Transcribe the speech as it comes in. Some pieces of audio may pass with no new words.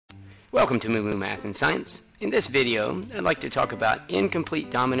Welcome to Moo Moo Math and Science. In this video, I'd like to talk about incomplete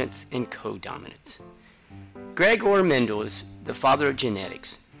dominance and codominance. Gregor Mendel is the father of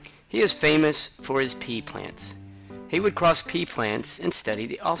genetics. He is famous for his pea plants. He would cross pea plants and study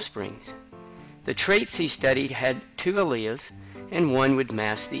the offsprings. The traits he studied had two alleles, and one would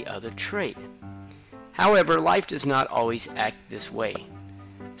mask the other trait. However, life does not always act this way.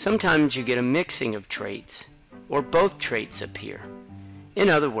 Sometimes you get a mixing of traits, or both traits appear. In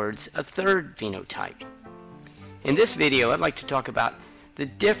other words, a third phenotype. In this video, I'd like to talk about the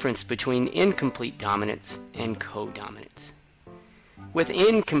difference between incomplete dominance and codominance. With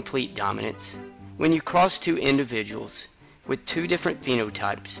incomplete dominance, when you cross two individuals with two different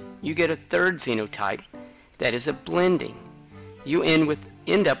phenotypes, you get a third phenotype that is a blending. You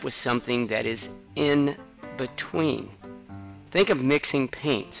end up with something that is in between. Think of mixing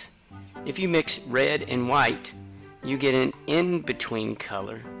paints. If you mix red and white, you get an in-between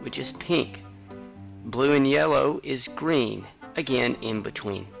color, which is pink. Blue and yellow is green, again in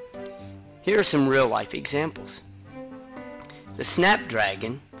between. Here are some real-life examples. The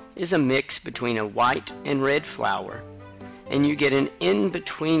snapdragon is a mix between a white and red flower, and you get an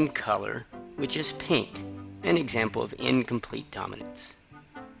in-between color, which is pink, an example of incomplete dominance.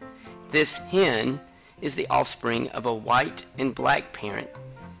 This hen is the offspring of a white and black parent,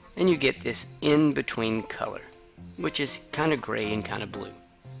 and you get this in-between color, which is kind of gray and kind of blue.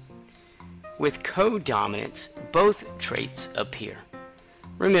 With codominance, both traits appear.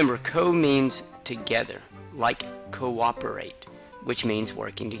 Remember, co means together, like cooperate, which means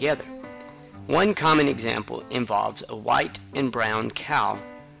working together. One common example involves a white and brown cow,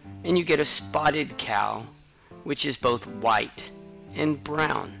 and you get a spotted cow, which is both white and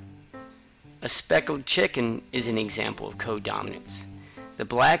brown. A speckled chicken is an example of codominance. The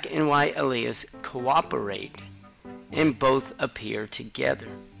black and white alleles cooperate, and both appear together.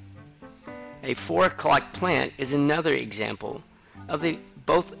 A 4 o'clock plant is another example of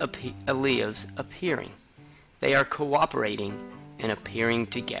both alleles appearing. They are cooperating and appearing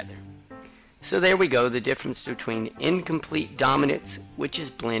together. So there we go, the difference between incomplete dominance, which is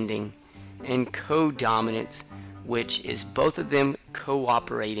blending, and codominance, which is both of them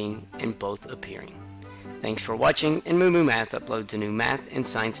cooperating and both appearing. Thanks for watching, and Moo Moo Math uploads a new math and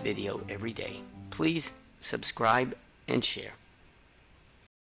science video every day. Please subscribe and share.